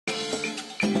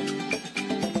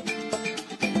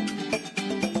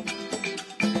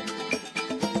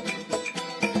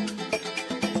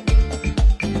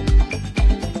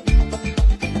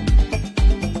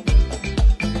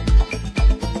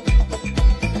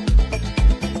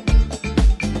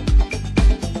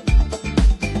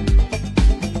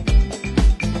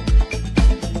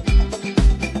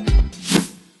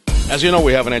As you know,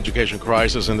 we have an education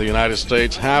crisis in the United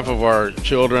States. Half of our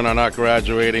children are not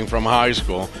graduating from high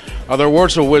school. Are there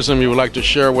words of wisdom you would like to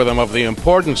share with them of the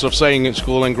importance of staying in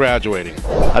school and graduating?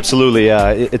 Absolutely.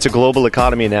 It's a global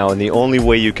economy now, and the only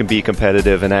way you can be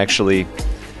competitive and actually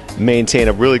maintain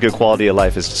a really good quality of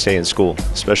life is to stay in school,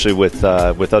 especially with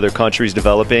other countries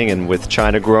developing and with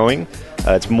China growing.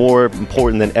 It's more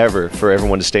important than ever for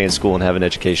everyone to stay in school and have an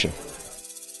education.